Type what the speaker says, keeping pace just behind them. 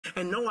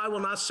And no, I will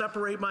not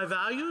separate my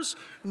values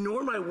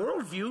nor my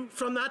worldview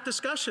from that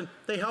discussion.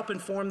 They help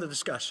inform the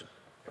discussion.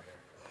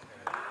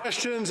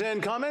 Questions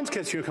and comments?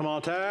 Question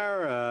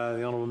commentaire.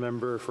 The honourable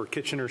member for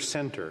Kitchener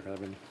Centre.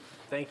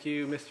 Thank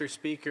you, Mr.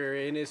 Speaker.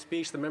 In his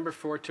speech, the member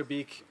for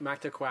Tobique,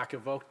 Mactaquac,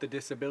 evoked the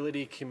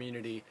disability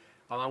community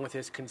along with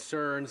his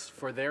concerns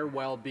for their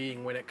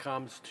well-being when it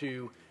comes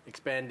to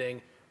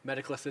expanding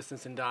medical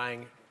assistance in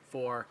dying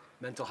for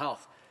mental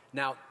health.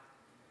 Now,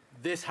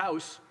 this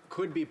House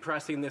could be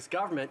pressing this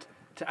government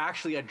to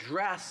actually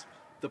address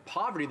the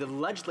poverty, the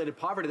legislated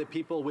poverty that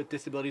people with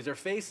disabilities are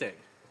facing.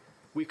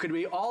 Could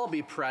we all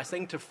be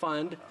pressing to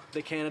fund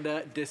the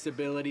Canada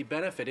Disability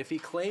Benefit? If he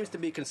claims to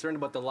be concerned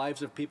about the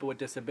lives of people with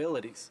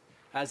disabilities,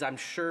 as I'm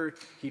sure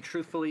he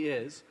truthfully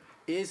is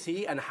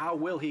he and how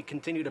will he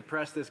continue to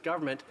press this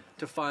government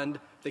to fund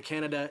the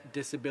Canada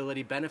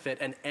Disability Benefit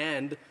and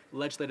end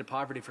legislated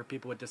poverty for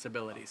people with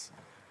disabilities?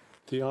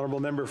 The honourable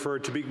member for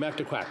Tobique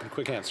Mactaquac, a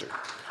quick answer.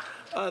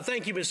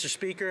 Thank you, Mr.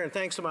 Speaker, and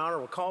thanks to my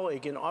honourable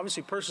colleague. And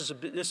obviously, persons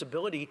with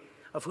disability,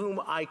 of whom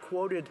I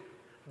quoted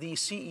the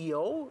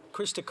CEO,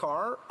 Krista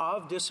Carr,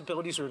 of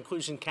Disabilities or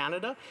Inclusion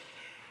Canada,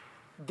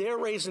 they're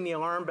raising the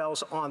alarm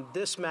bells on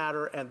this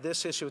matter and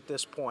this issue at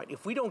this point.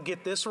 If we don't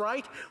get this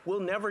right, we'll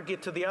never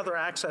get to the other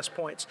access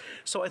points.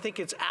 So I think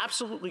it's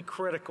absolutely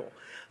critical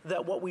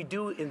that what we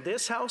do in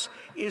this House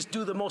is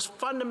do the most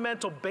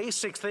fundamental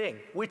basic thing,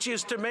 which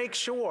is to make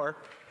sure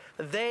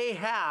they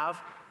have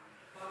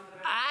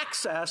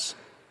access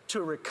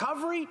to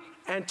recovery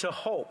and to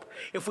hope.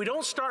 If we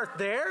don't start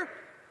there,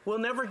 we'll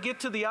never get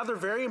to the other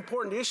very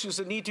important issues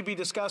that need to be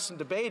discussed and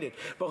debated.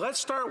 But let's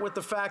start with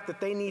the fact that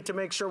they need to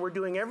make sure we're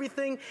doing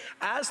everything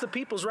as the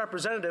people's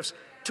representatives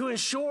to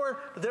ensure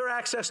their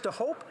access to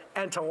hope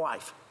and to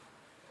life.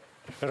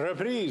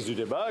 Reprise du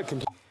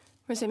débat.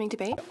 Resuming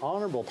debate.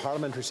 Honourable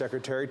Parliamentary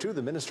Secretary to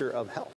the Minister of Health.